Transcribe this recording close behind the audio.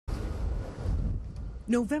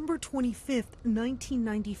November 25th,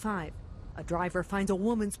 1995. A driver finds a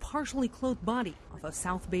woman's partially clothed body off of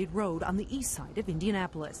South Bay Road on the east side of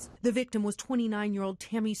Indianapolis. The victim was 29-year-old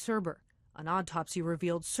Tammy Serber. An autopsy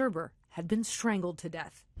revealed Serber had been strangled to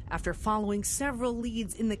death. After following several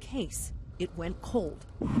leads in the case, it went cold.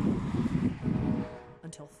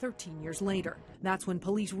 Until 13 years later. That's when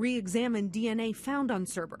police re-examined DNA found on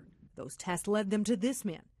Serber. Those tests led them to this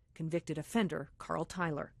man, convicted offender Carl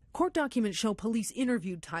Tyler. Court documents show police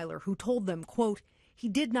interviewed Tyler, who told them, quote, he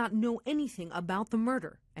did not know anything about the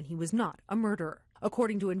murder, and he was not a murderer.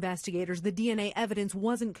 According to investigators, the DNA evidence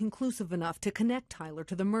wasn't conclusive enough to connect Tyler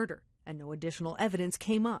to the murder, and no additional evidence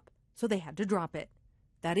came up, so they had to drop it.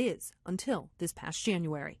 That is, until this past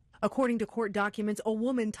January. According to court documents, a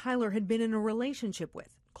woman Tyler had been in a relationship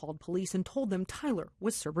with called police and told them Tyler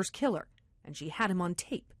was Serber's killer, and she had him on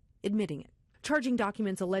tape, admitting it. Charging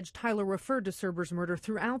documents allege Tyler referred to Serber's murder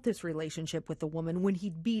throughout this relationship with the woman when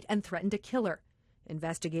he'd beat and threatened to kill her.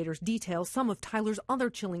 Investigators detail some of Tyler's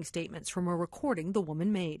other chilling statements from a recording the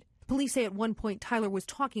woman made. Police say at one point Tyler was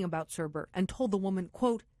talking about Serber and told the woman,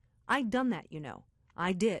 quote, I done that, you know.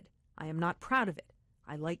 I did. I am not proud of it.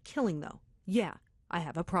 I like killing, though. Yeah, I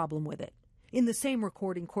have a problem with it. In the same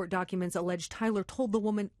recording, court documents allege Tyler told the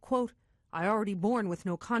woman, quote, I already born with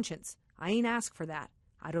no conscience. I ain't asked for that.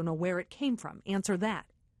 I don't know where it came from. Answer that.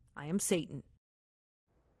 I am Satan.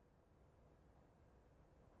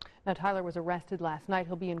 Now, Tyler was arrested last night.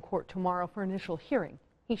 He'll be in court tomorrow for initial hearing.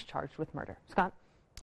 He's charged with murder. Scott?